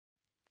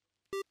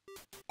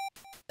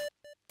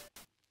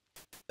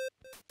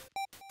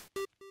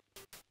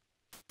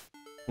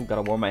Ooh,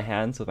 gotta warm my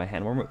hands with my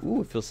hand warmer.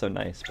 Ooh, it feels so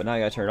nice. But now I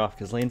gotta turn it off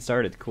because lane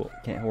started. Cool.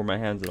 Can't warm my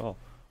hands at all.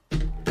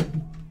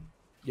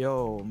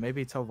 Yo,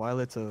 maybe tell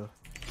Violet to...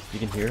 You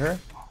can hear her?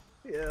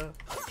 Yeah.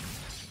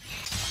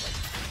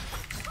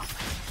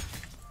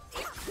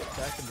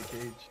 Back in the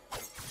cage.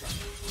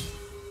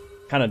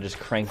 Kind of just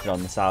cranked it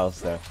on the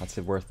Salas there. That's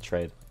a worth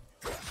trade.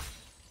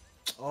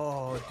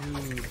 Oh, dude.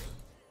 You're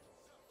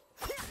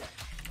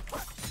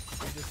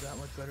just that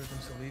much better than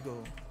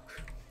Saligo.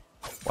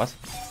 What?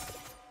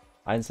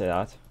 I didn't say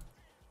that.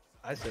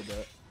 I said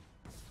that.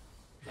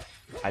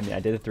 I mean, I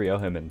did a 3-0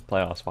 him in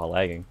playoffs while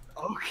lagging.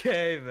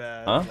 Okay,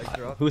 man. Huh?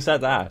 Like, Who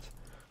said that?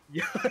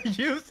 You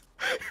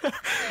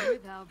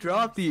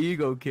drop the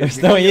ego, kid.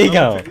 There's no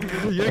ego.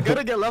 You're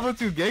gonna get level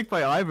 2 ganked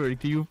by Ivory.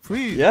 Can you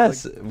please?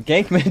 Yes, like...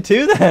 gank mid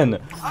too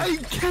then. I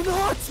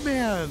cannot,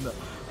 man.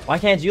 Why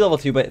can't you level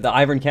 2 but the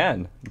Ivern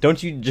can?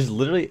 Don't you just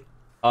literally...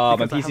 my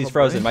PC's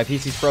frozen. My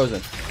PC's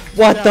frozen.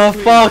 What the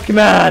fuck,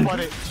 man?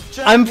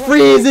 I'm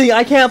freezing.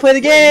 I can't play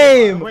the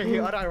game. Wait, he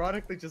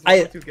unironically just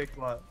level 2 ganked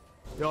bot.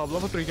 Yo, I'm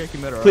level 3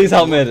 ganking mid. Right? Please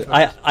help mid.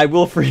 I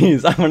will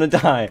freeze. I'm gonna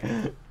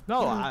die.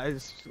 No, I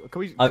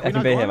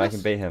can bait him. I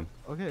can bait him.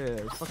 Okay,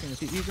 it's fucking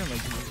easy. Like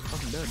he's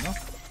fucking dead. No,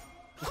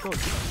 let's go.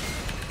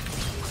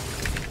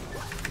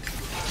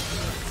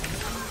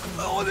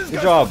 Oh, this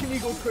guy's fucking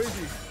ego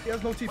crazy. He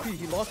has no TP.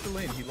 He lost the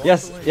lane.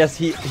 Yes,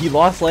 he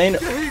lost lane. Yeah,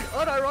 he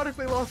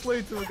unironically lost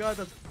lane to a guy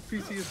that's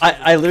PC is.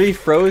 I literally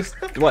froze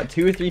what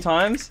 2 or 3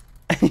 times.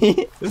 Just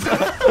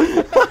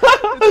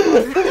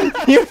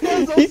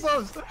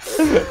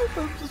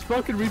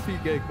fucking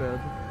repeat gank,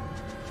 man.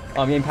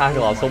 Oh, I'm getting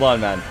Pentakill. Hold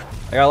on, man.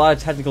 I got a lot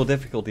of technical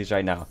difficulties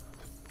right now.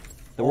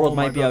 The world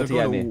might be out to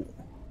get me.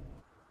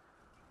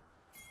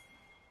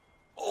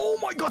 Oh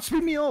my god,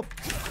 speed me up!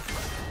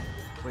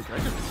 Wait, did I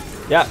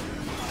just... Yeah,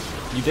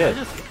 you did.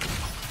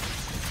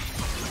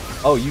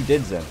 Oh, you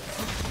did, Zen.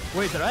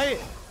 Wait, did I...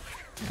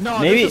 No,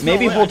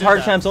 maybe hold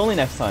hard champs only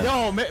next time.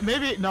 No,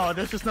 maybe... No,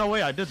 there's just no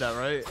way I did that,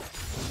 right?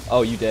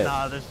 Oh, you did.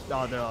 Nah, there's...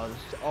 No,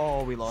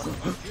 oh, we lost.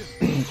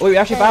 Wait, we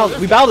actually battled.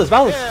 We battled this.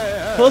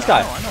 Yeah, Kill this guy.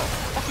 I know.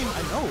 Fucking,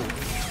 I know.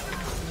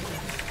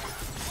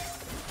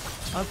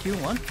 I'll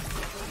Q1.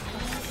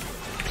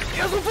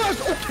 Yes, okay,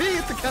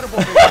 it's a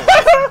Katevolved.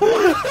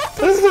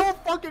 That's so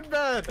fucking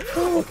bad.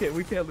 Okay,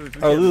 we can't lose.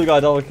 Oh, Lulu got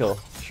a double kill.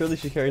 Surely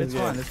she carries the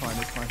game. It's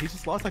fine. He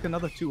just lost like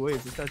another 2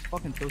 waves. This guy's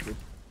fucking tilted.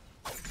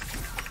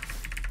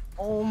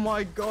 Oh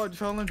my god,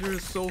 Challenger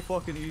is so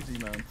fucking easy,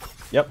 man.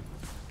 Yep.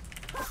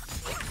 I'm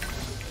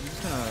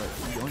just gonna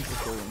yoink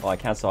this goal. Oh, I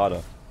cancel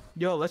auto.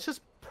 Yo, let's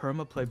just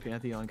perma play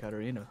Pantheon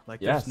Katarina.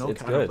 Like, yes, there's no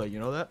counterplay. You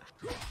know that?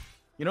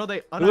 You know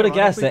they. Who would have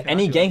guessed that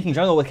any ganking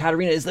jungle with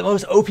Katarina is the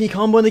most OP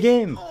combo in the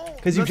game?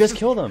 Because you just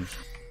killed him.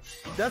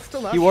 That's the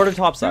last. You ordered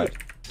topside.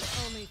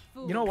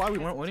 You know why we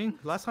weren't winning?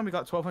 Last time we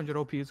got 1200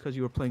 OP is because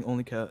you were playing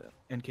only Kat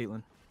and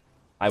Caitlyn.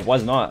 I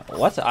was not.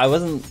 What? I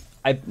wasn't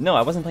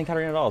playing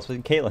Katarina at all. I was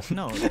playing Caitlyn.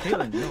 No,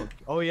 Caitlyn. No.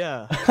 Oh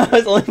yeah. I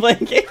was only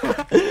playing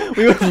Caitlyn.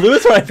 We would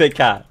lose when I picked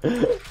Kat.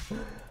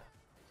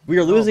 We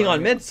were losing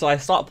on mid, so I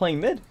stopped playing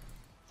mid.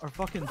 Our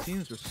fucking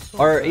teams were so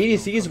Our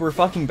ADCs were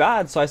fucking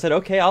bad, so I said,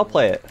 okay, I'll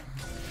play it.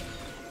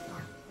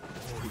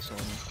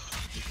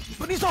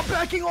 But he's not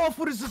backing off.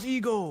 What is this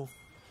ego?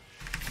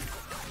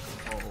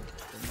 Oh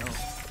no.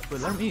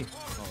 Wait, let me.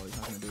 Oh, he's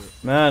not gonna do it.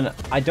 Man,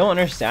 I don't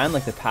understand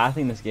like the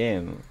pathing in this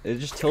game. It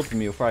just tilted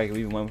me before I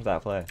even went with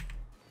that play.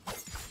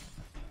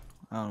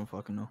 I don't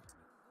fucking know.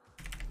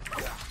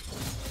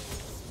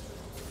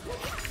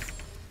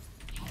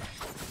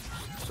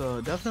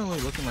 So definitely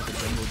looking like a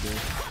jungle dude.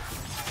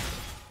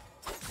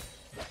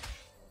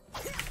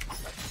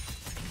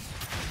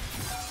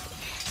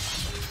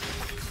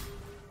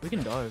 We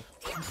can dive.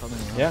 I'm coming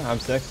around. Yeah, I'm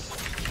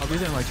 6. I'll be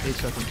there in like 8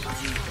 seconds.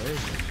 Okay,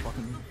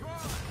 fucking...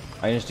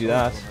 I can just do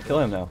that. Kill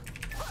him now.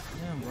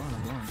 Yeah, I'm going.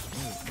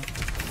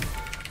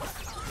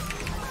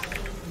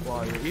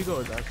 Wow, your ego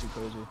is actually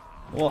crazy.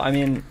 Well, I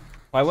mean,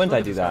 why wouldn't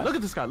I do that? Look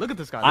at this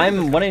guy.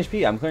 I'm 1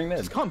 HP. I'm clearing mid.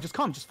 Just come.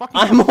 Just fucking.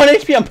 I'm 1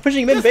 HP. I'm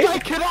pushing mid, baby.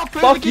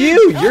 Fuck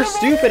you. You're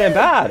stupid and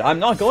bad. I'm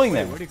not going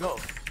there. Where'd he go?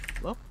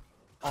 Hello?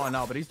 Oh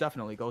no, but he's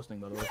definitely ghosting,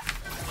 by the way.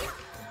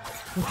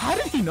 How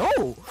did he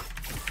know?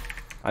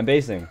 I'm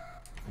basing.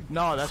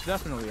 No, that's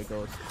definitely a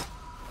ghost.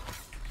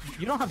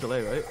 You don't have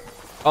delay, right?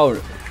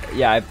 Oh,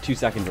 yeah, I have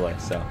 2-second delay,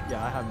 so.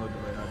 Yeah, I have no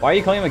delay. Why are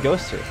you calling him a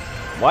ghoster?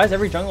 Why is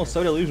every jungle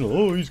so delusional?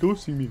 Oh, he's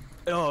ghosting me.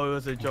 Oh, it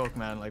was a joke,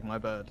 man. Like, my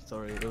bad.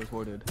 Sorry, it was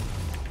worded.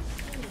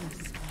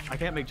 I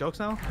can't make jokes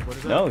now? Like, what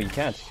is that? No, you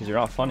can't, because you're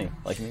not funny,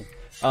 like me.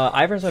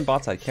 Ivern's on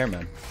bot side. Care,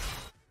 man.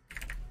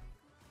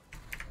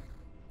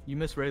 You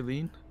miss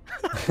Raylene?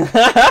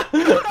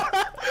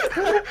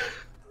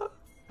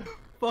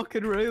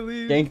 Fucking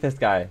Raylene. Gank this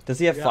guy. Does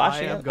he have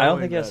flash yet? I don't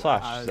think he has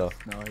flash, so.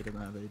 No, he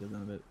doesn't have it. He doesn't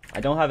have it. I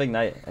don't have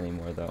ignite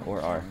anymore, though,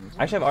 or R.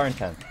 I actually have R and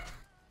 10.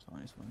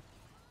 It's fine.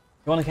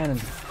 You want a cannon?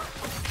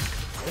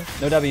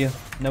 No W.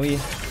 No E.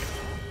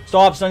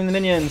 Stop stunning the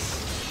minions.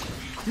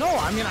 No,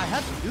 I mean, I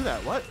had to do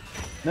that. What?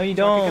 No, you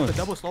So I could don't. get the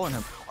double slow on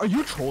him. Are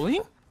you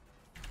trolling?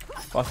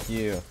 Fuck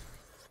you.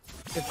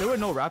 If there were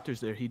no raptors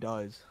there, he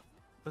dies.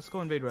 Let's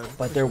go invade red.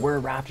 But there were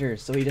raptors,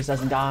 so he just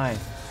doesn't die.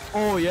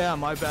 Oh yeah,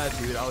 my bad,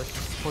 dude. I was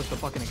supposed to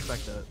fucking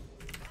expect that.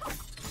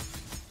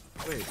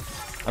 Wait.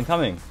 I'm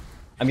coming.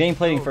 I'm getting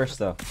plating first,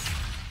 though.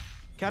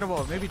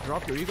 Katevolved, maybe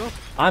drop your ego?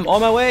 I'm on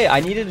my way. I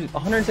needed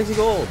 160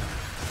 gold.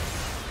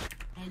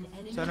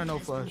 Center no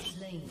flash.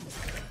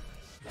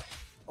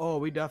 Oh,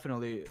 we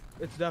definitely...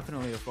 It's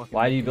definitely a fucking...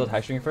 Why do you build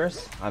high string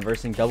first? I'm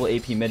versing double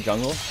AP mid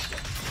jungle.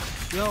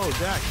 Yo,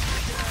 Jack.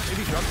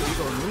 Maybe drop the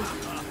ego and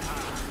move.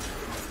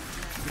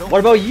 What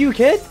about you,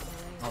 kid?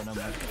 Oh, no,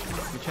 man.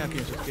 Your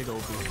champion's just gig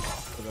OP.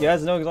 He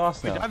has no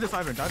exhaust Wait, now. dive this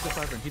Ivern, dive this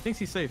Ivern. He thinks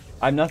he's safe.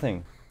 I have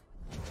nothing.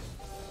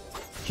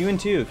 Q and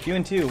 2,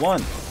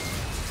 1.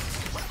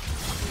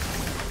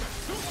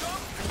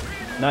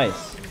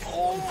 Nice.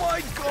 Oh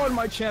my god,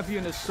 my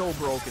champion is so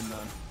broken,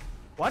 man.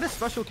 Why does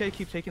Special K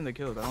keep taking the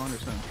kills? I don't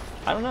understand.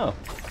 I don't know.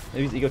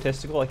 Maybe he's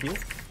egotistical like you?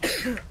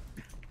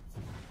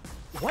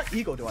 What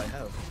ego do I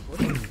have?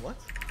 What?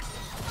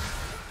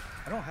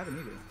 I don't have an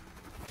ego.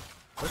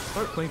 Let's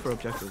start playing for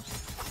objectives.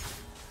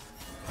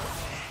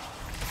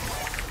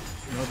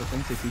 You know the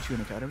things they teach you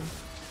in academy?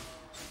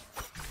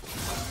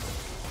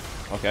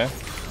 Okay.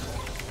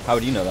 How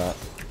would you know that?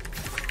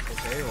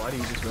 Okay, why do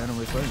you just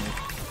randomly play me?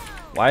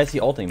 Why is he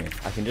ulting me?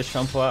 I can just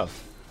shampoo out.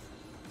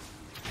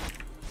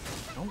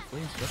 Don't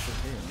blame Special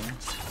K, man.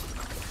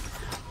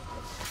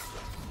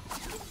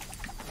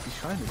 He's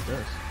trying his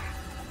best.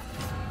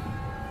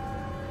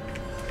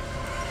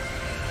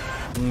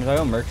 Did I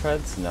go merc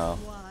treads? No.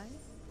 Why?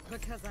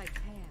 Because I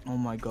can. Oh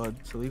my god,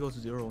 Saligo's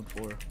 0 and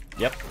 4.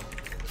 Yep.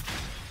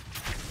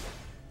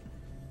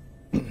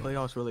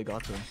 Playoffs really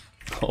got to him.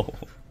 Oh.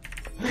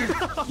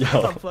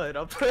 Yo. I'm playing.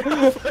 That's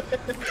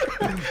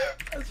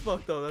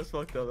fucked up, that's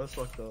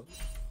fucked up.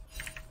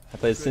 I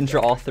played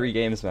Sintra all 3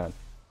 games, man.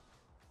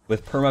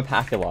 With perma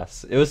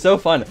Pentakill. It was so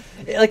fun.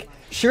 Like,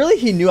 surely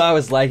he knew I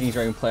was lagging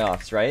during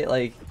playoffs, right?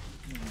 Like,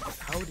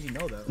 how would he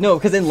know that? no,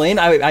 because in lane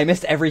I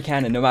missed every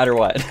cannon no matter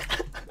what.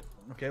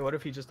 Okay, what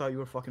if he just thought you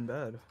were fucking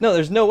bad? No,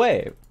 there's no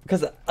way.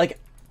 Because, like,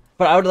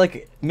 but I would,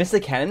 like, miss the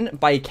cannon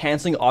by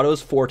canceling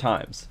autos 4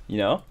 times, you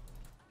know?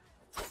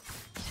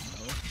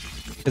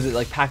 Because,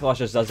 like, Pentakill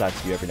just does that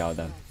to you every now and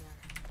then.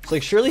 So,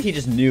 like, surely he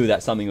just knew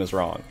that something was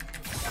wrong.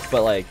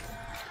 But, like,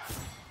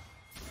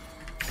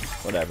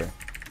 whatever.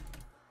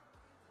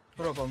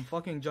 Hold up, I'm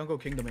fucking Jungle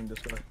Kingdoming this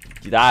guy.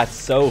 That's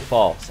so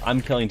false. I'm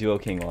killing Duo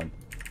King 1.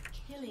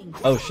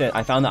 Oh, shit.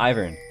 I found the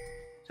Ivern.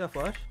 Is that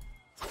flash?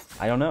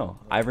 I don't know.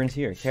 Ivern's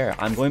here. Care.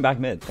 I'm going back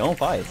mid. Don't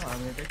fight. Oh, I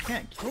mean, they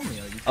can't kill me.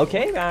 Are you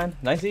Okay, man.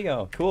 Nice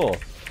ego. Cool.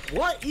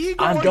 What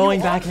ego? I'm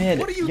going back mid.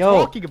 What are you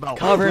Yo, talking about?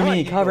 cover What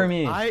me, ego? cover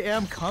me. I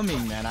am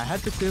coming, man. I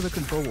had to clear the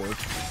control ward.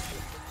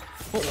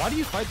 But why do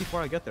you fight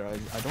before I get there? I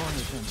don't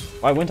understand.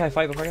 Why wouldn't I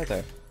fight before I get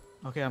there?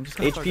 Okay, I'm just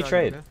gonna HP start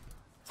trade. diving,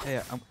 okay? Hey,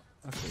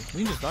 okay.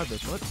 We can just dive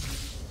this. What?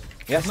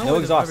 Yes, No no way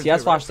exhaust. this He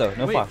has Ivern's flash here, though.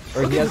 No Wait, flash.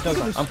 Or look he at has no this,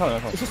 look at exhaust. I'm coming,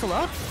 I'm Is coming. this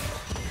allowed?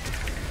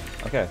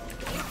 Okay.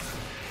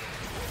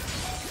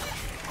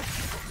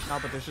 No,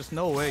 but there's just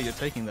no way you're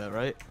taking that,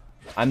 right?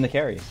 I'm the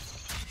carry.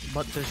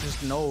 But there's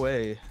just no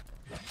way.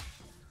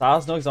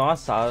 Styles no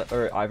exhaust,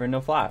 or Ivern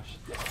no flash.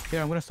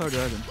 Here, I'm gonna start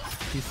driving.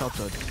 He's top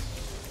side.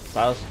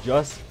 Styles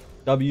just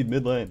W'd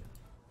mid lane.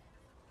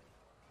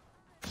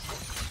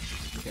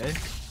 Okay.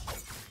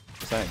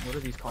 Just saying. What are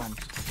these comms?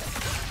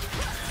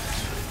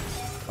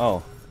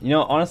 Oh, you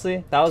know,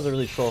 honestly, that was a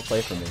really troll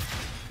play for me.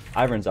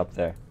 Ivern's up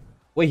there.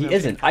 Wait, he Okay,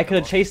 isn't. I could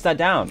have chased that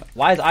down.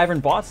 Why is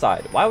Ivern bot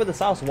side? Why would the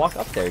Styles walk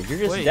up there? You're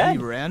just Wait, dead. he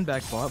ran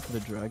back bot for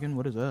the dragon?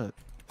 What is that?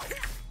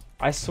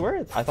 I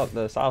swear, I thought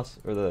the Styles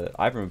or the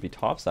Ivern would be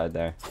top side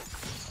there.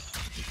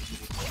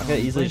 I could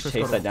easily just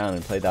chase that down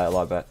and play that a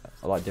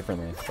lot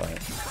differently. But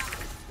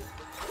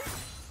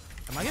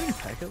Am I getting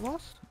packet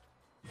lost?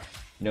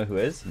 you know who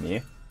is?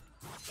 Me.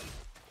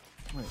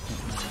 Wait.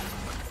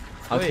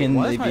 How Wait, can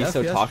why they is my be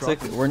so FPS toxic?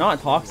 dropping? We're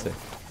not toxic.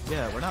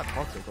 Yeah, we're not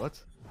toxic. What?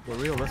 We're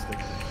realistic.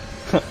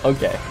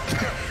 Okay.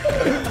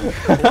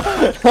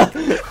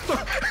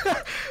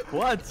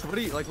 What? What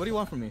do you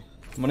want from me?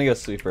 I'm gonna go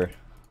sweeper.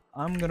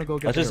 I'm gonna go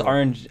get. Let's just the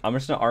hero. RNG. I'm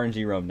just gonna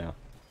RNG roam now.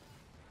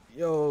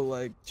 Yo,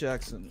 like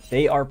Jackson.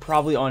 They are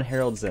probably on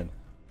Herald's in.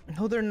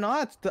 No, they're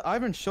not. The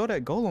Ivern showed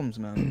at golems,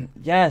 man.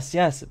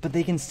 Yes, but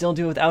they can still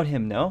do it without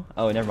him. No?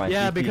 Oh, never mind.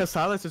 Yeah, GP. because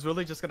Silas is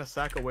really just gonna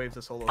sack a wave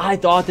to solo. I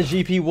thought the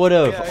GP would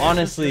have. Yeah,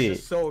 honestly. This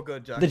is so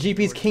good, Jackson. The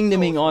GP's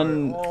kingdoming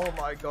on. Oh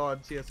my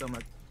God,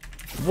 CSM.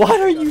 What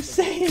are you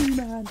saying,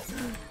 man?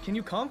 Can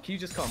you come? Can you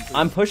just come? Please?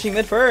 I'm pushing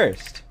mid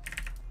first.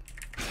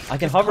 I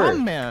can hover.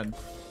 Come, man.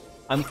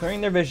 I'm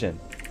clearing their vision.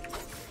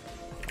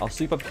 I'll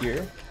sweep up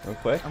here real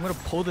quick. I'm gonna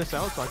pull this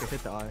out so I can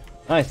hit the eye.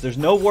 Nice. There's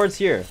no wards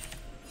here.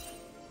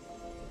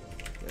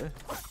 Okay.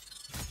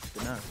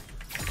 Good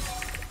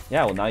enough.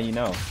 Yeah. Well, now you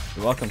know.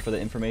 You're welcome for the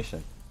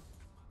information.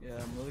 Yeah,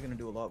 I'm really gonna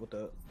do a lot with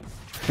that.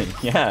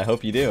 Yeah, I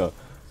hope you do.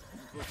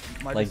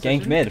 My Like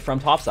decision? gank mid from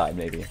top side,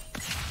 maybe.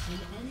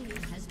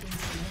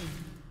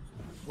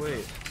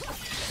 Wait.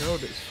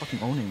 Harold is fucking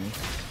owning me.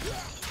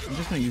 I'm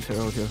just gonna use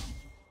Harold here.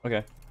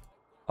 Okay.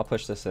 I'll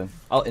push this in.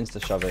 I'll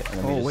insta shove it and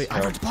then we Oh just wait,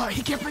 Herald. Ivern's bot.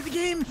 He can't play the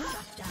game.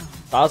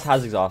 Styles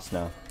has exhaust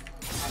now.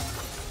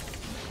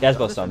 He has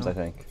both stuns, I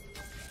think.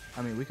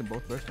 I mean, we can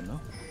both burst him, no?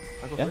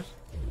 I go Yeah. first.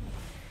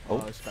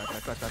 Oh. It's back.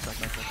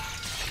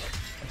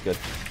 That's good.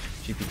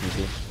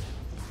 GPTP.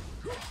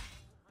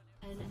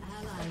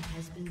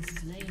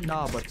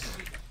 Nah, but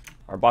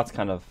Our bot's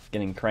kind of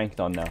getting cranked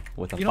on now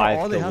with a you know, 5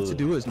 all they kill have to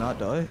Lulu. do is not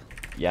die.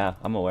 Yeah,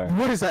 I'm aware.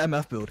 What is that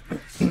MF build?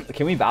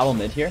 Can we battle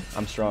mid here?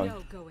 I'm strong.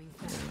 No going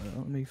fast.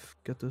 Let me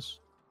get this.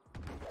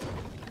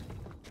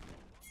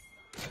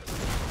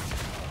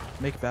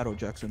 Make battle,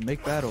 Jackson.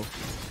 Make battle.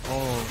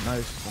 Oh,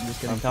 nice. I'm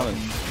just getting. I'm coming.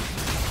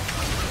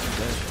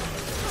 Dead.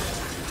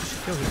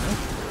 Kill him, no?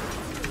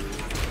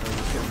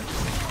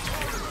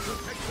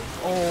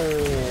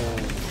 Oh.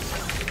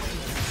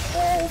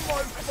 Oh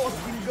my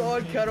fucking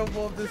god,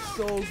 Katevolved is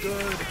so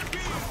good.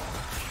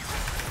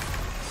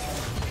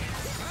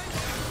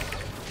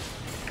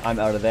 I'm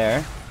out of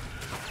there.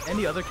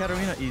 Any other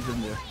Katarina, he's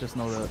in there. Just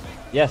know that.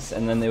 Yes,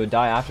 and then they would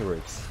die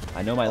afterwards.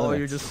 I know my Oh,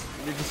 limits.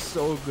 you're just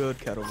so good,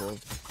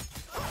 Katevolved.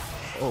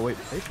 Oh wait,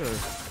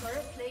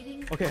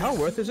 okay, how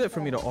worth is it for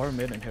me to R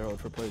mid and Herald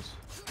for plays?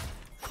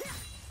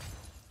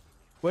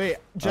 Wait,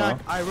 Jack,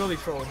 I really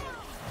trolled.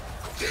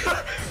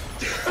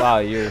 Wow,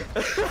 you're.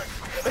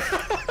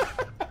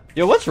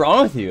 Yo, what's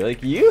wrong with you?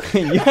 Like you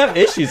have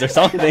issues or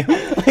something.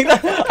 Like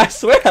that, I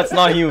swear that's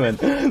not human.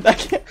 That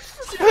can't...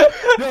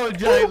 No,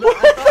 Jack, look,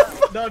 I thought...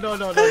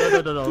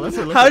 No.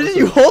 Listen. How did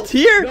you hold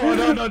here? No.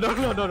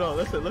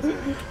 Listen.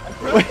 I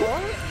pressed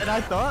R and I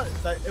thought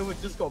that it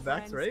would just go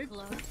back straight.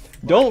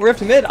 Don't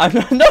rift mid. I'm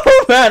not. No,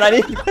 man.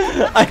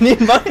 I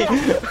need money.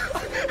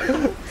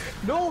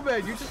 No,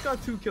 man, you just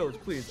got 2 kills,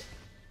 please.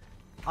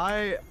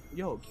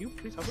 Yo, Q,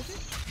 please help with me.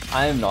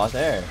 I am not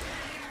there.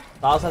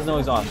 Styles has no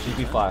he's on.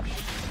 GP flash.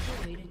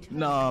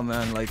 Nah,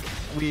 man, like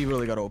we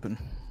really got open.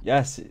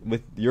 Yes,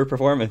 with your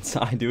performance,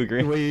 I do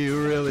agree. We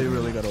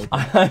really got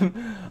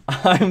open.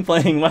 I'm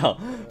playing well.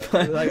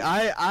 Like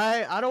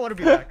I don't want to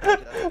be that guy,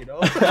 Jack, you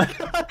know.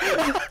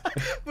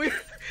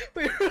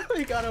 we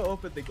really gotta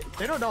open the game.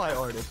 They don't know I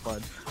ordered. It's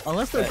fun.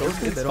 Unless they're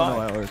ghosted, they don't know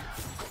I ordered.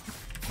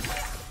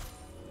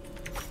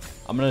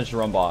 I'm gonna just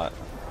run bot.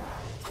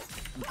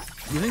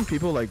 You think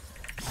people like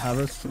have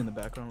us in the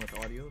background with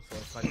audio, so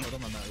if I put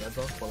them on that red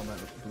buff while I'm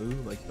at blue,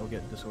 like they'll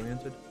get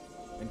disoriented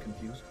and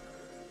confused?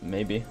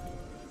 Maybe.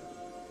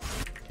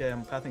 Okay,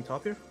 I'm pathing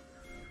top here.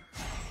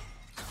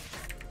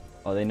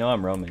 Oh, they know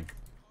I'm roaming.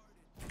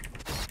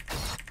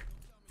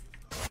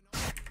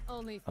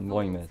 Only I'm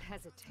going fools mid.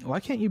 hesitate. Why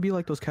can't you be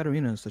like those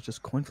Katarinas that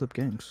just coin flip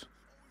ganks?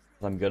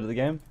 I'm good at the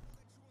game.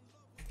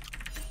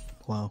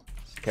 Wow.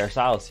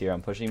 Terrorizes here.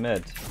 I'm pushing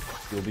mid.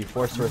 You'll be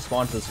forced to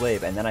respond to this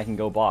wave, and then I can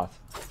go bot.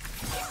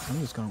 I'm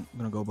just gonna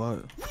go bot.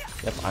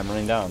 Yep, I'm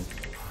running down.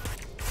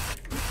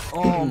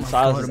 Oh my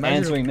Silas god, is imagine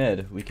answering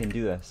mid. We can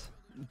do this.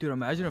 Dude,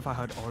 imagine if I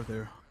had R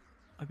there.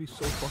 I'd be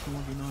so fucking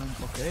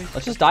 1v9. Okay.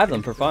 Let's just dive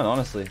them for fun,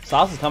 honestly.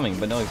 Silas is coming,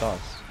 but no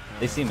exhaust.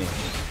 They see me.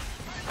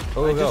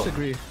 Go, I go, go.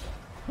 disagree.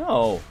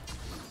 No.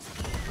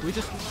 We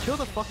just kill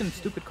the fucking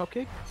stupid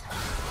cupcake.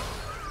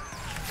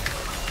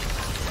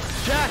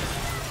 Jack!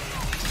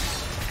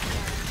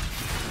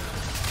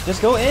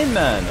 Just go in,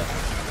 man.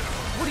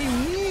 What do you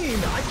mean?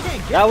 I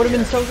can't get That would have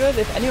been there. so good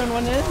if anyone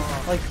went in.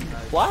 Like,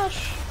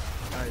 flash.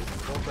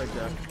 Nice. Well played,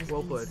 Jack.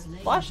 Well played.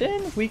 Flash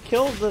in. We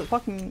killed the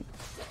fucking...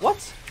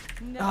 What?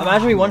 No.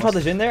 Imagine we one-shot the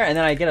Jhin there, and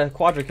then I get a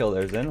quadra kill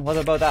there, Jhin. What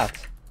about that?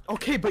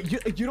 Okay, but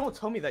you don't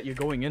tell me that you're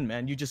going in,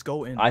 man. You just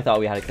go in. I thought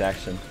we had a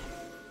connection.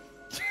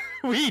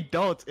 We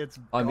don't. It's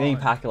Oh, I'm getting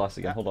gone. pack lost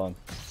again. Hold on.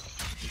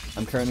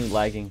 I'm currently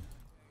lagging.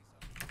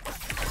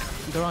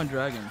 They're on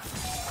dragon.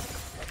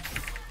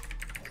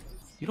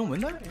 You don't win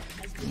that?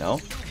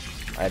 No.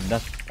 I had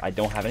nothing. I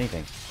don't have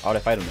anything. How would I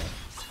fight him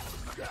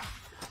now?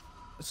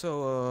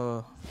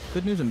 So,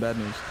 good news and bad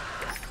news.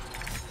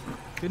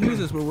 Good news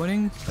is we're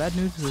winning. Bad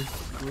news is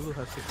Lulu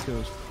has 6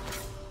 kills.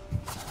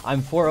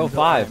 I'm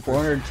 405.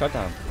 400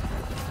 shutdown.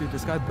 Dude,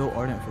 this guy built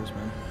Ardent first,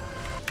 man.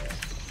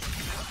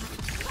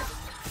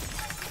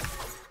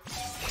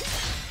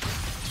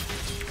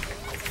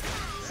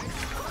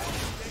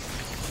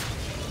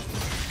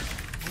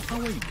 That's not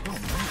where you kill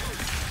him, man.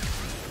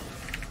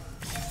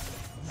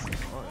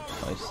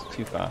 Nice.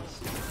 Too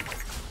fast.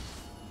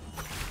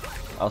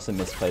 I also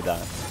misplayed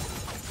that.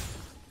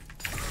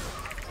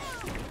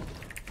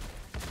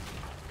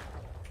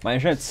 My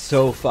internet's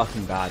so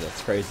fucking bad.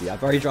 It's crazy.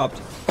 I've already dropped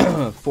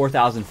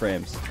 4,000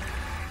 frames.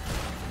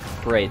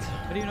 Great.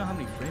 How do you know how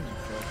many frames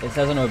you dropped? It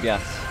says on OBS.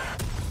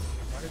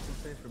 Why did it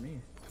say for me?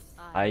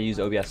 I use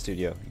OBS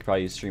Studio. You can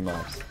probably use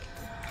Streamlabs.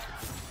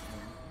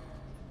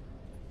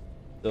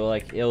 So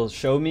like it'll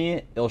show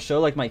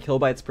like my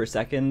kilobytes per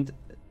second.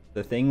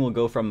 The thing will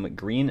go from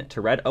green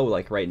to red. Oh,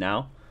 like right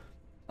now.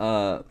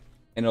 And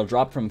it'll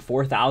drop from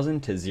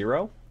 4,000 to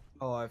 0.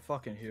 Oh, I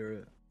fucking hear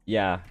it.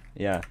 Yeah.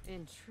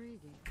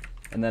 Intriguing.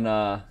 And then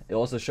it'll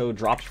also show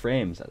dropped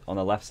frames on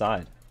the left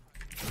side.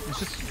 It's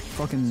just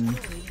fucking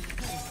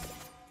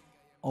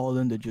all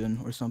in the Jhin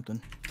or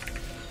something.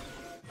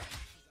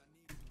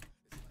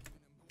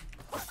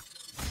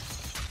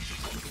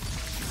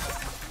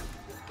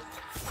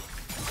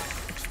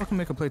 Let's fucking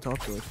make a play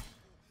top sword.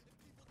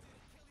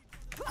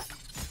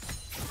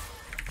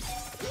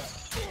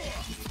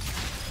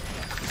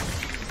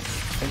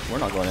 We're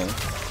not going in.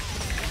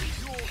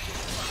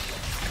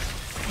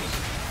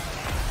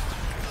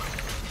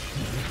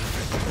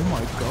 Oh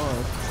my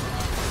god.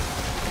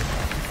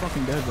 I'm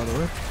fucking dead, by the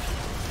way.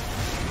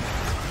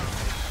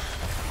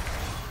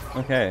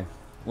 Okay.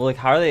 Well, like,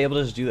 how are they able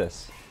to just do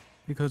this?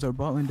 Because our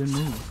bot lane didn't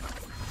move.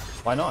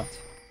 Why not?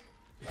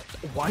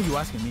 Why are you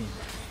asking me?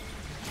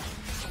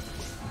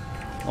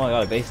 Oh, I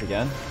got a base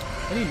again.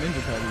 I need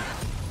ninja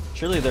patties.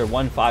 Surely their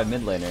 1-5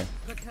 mid laner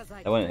Because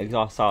I that went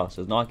exhaust house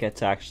does not get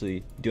to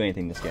actually do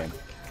anything this game.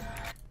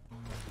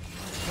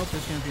 I hope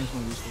this champion's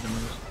more useful than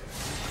this.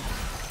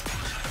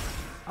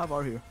 I have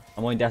R here.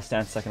 I'm only Death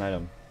Stance second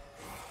item.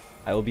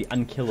 I will be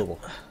unkillable.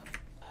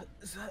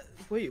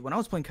 Wait, when I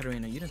was playing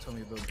Katarina, you didn't tell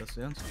me about Death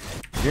Stance.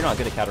 You're not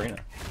good at Katarina.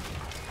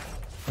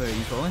 Wait, are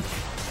you trolling?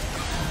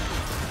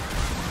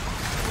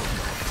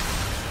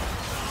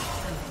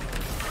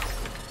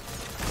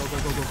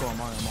 Go,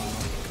 I'm on.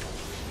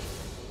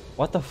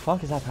 What the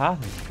fuck is that path?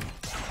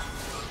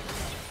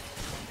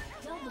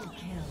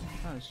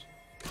 Nice.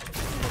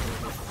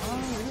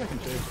 Oh, maybe I can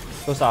trade.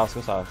 Go south,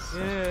 go south.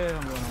 Yeah,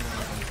 I'm going.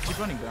 Keep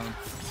running down.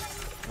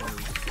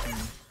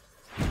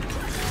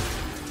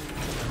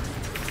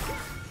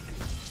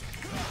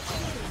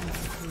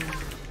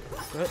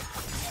 Good.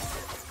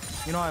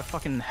 You know I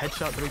fucking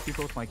headshot 3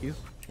 people with my Q?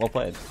 Well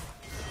played.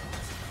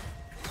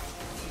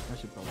 I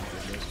should probably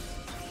do this.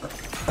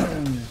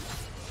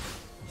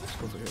 Let's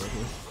go over here, right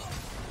here.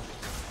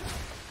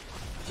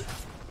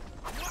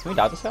 Can we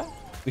dodge this guy?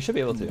 We should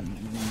be able to. I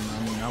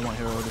mean, I want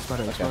hero. This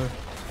better. This Okay. better.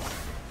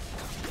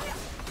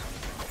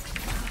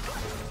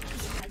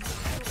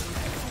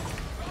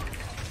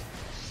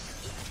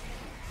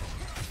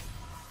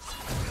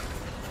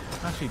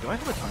 Actually, do I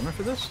have a timer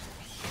for this?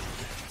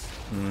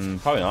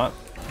 Probably not.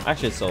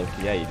 Actually, it's so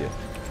yeah, you do.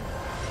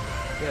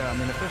 Yeah, I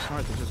mean, if they're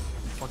smart, they just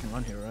fucking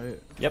run here, right?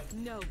 Yep.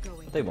 no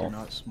going. But they They're won't.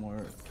 not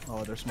smart.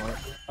 Oh, they're smart.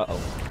 Uh oh.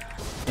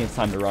 I think it's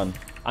time to run.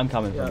 I'm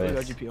coming Yeah, from we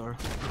got base. GPR.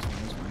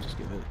 That's fine, just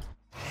give it.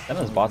 That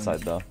was bot side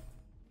though.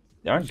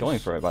 They aren't going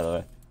for it, by the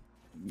way.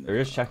 They're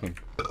just checking.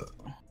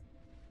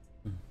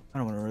 I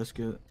don't want to risk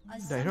it.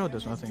 That hero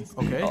does nothing.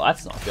 Okay. Oh,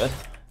 that's not good.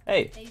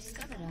 Hey,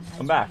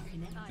 come back.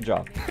 Good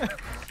job.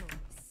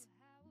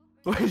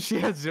 Wait, she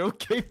has 0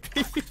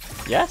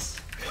 KP. Yes.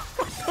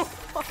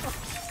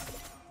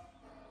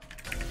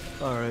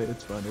 Alright,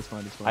 it's fine, it's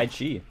fine, it's fine. I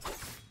cheat.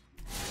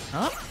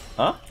 Huh?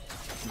 Huh?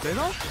 You say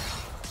that?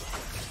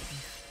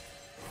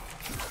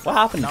 What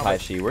happened to No, Tai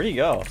but- Chi? Where'd he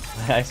go?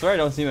 I swear I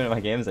don't see him in my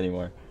games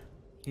anymore.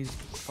 He's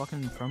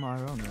fucking from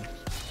IRL now.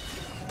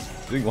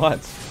 Doing what?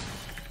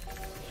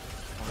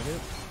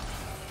 Target.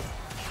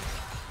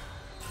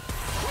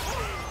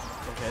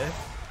 Okay.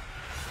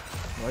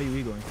 Why are you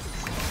egoing?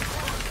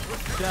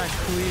 Jack,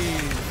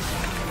 please.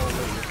 Oh,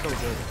 wait, you're so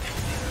good.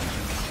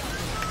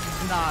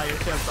 Nah, your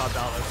champ's not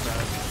that much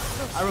bad.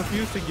 I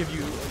refuse to give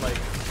you, like,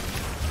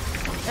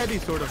 any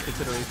sort of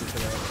consideration to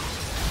that.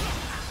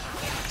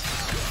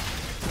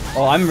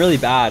 Oh, I'm really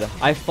bad.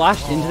 I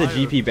flashed into the I-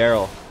 GP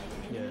barrel.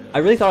 Yeah. I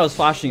really thought I was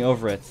flashing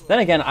over it. Then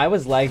again, I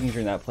was lagging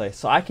during that play,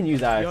 so I can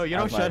use that. Yo, you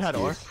know as my Shed had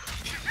R? excuse.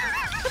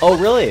 Oh,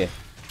 really?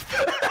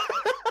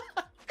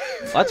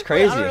 That's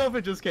crazy. I don't know if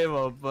it just came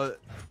up, but...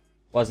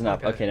 Wasn't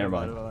up. Okay, never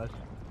mind. mind.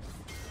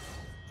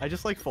 I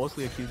just like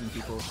falsely accusing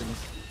people of things.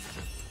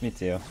 Me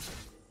too.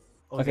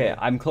 Okay,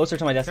 I'm closer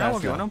to my Can I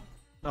destination. 1v1 him?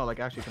 No, like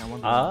actually, can I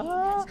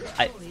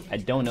 1v1 I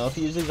don't know if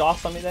he used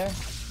exhaust on me there.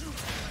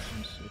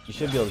 You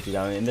should be able to do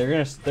that. I mean,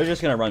 they're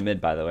just gonna run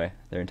mid, by the way.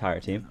 Their entire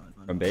team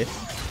from base,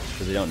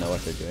 because they don't know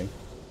what they're doing.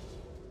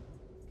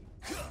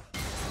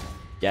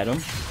 Get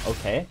him.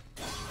 Okay.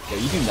 Yo,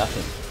 you do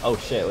nothing. Oh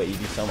shit! Wait, you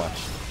do so much.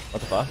 What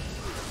the fuck?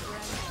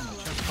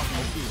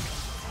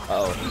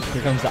 Uh oh.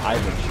 Here comes the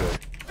Ivan shield.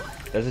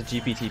 There's a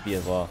GP-TP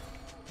as well.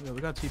 Yeah,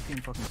 we got TP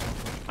and fucking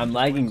something. I'm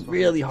lagging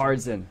really hard,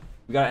 Zin.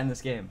 We gotta end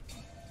this game.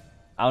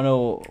 I don't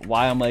know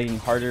why I'm lagging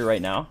harder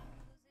right now,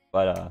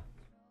 but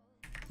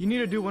You need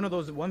to do one of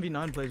those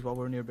 1v9 plays while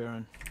we're near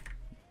Baron.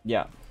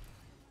 yeah.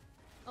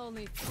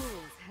 Only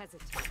fools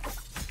hesitate.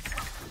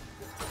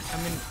 I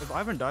mean, if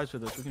Ivan dies for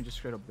this, we can just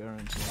straight up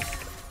Baron. So.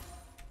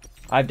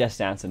 I have Death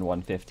Stance in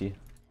 150.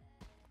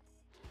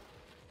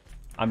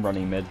 I'm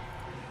running mid.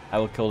 I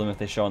will kill them if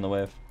they show on the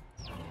wave.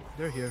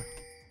 They're here.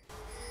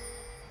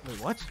 Wait,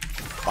 what?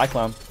 Bye,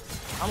 clown.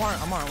 I'm on.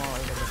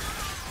 Wait.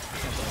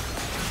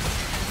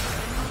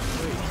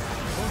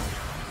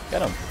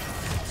 Get him.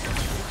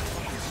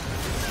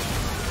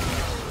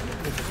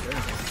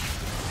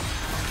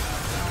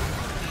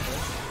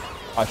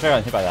 Oh, I should have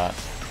gotten hit by that.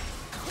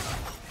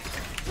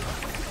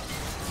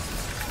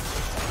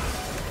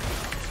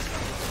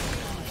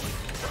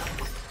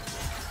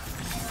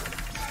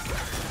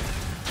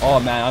 Oh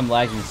man, I'm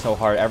lagging so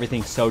hard.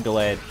 Everything's so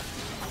delayed.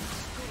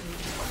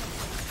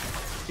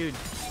 Dude,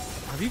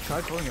 have you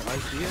tried pulling your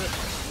IC yet?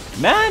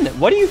 Man,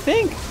 what do you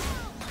think?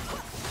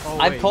 Oh,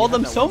 I've wait, called you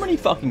them have that so one. many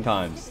fucking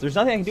times. There's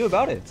nothing I can do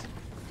about it.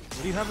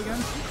 What do you have again?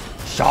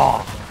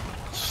 Shaw.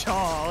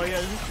 Shaw. Oh,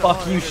 yeah, this is Shaw.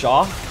 Fuck you,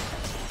 Shaw. No,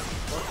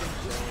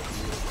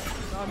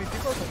 I mean,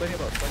 people are complaining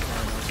about Spectre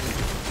right now, too.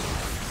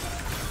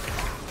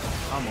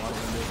 I'm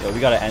waddling, dude. Yo, we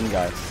gotta end,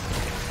 guys.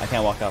 I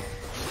can't walk up.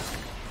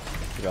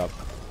 Good job.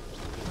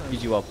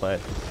 GG, well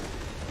played.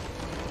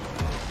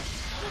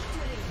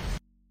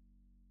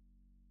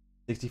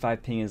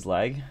 65 ping is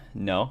lag?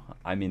 No,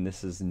 I mean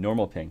this is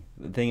normal ping.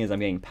 The thing is I'm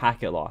getting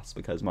packet loss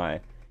because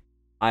my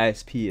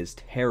ISP is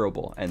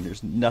terrible and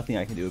there's nothing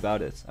I can do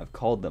about it. I've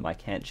called them, I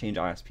can't change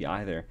ISP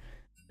either.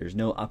 There's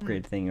no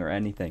upgrade thing or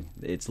anything.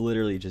 It's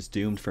literally just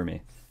doomed for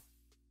me.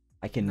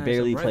 I can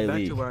barely play back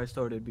League. to where I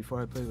started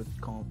before I played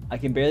with Calm. I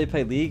can barely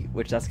play League,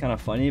 which that's kind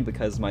of funny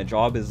because my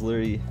job is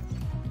literally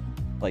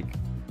like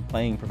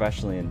playing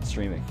professionally and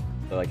streaming.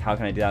 So like how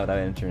can I do that without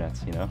internet,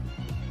 you know?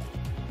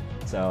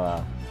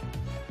 So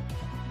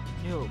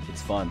Yo.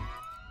 it's fun.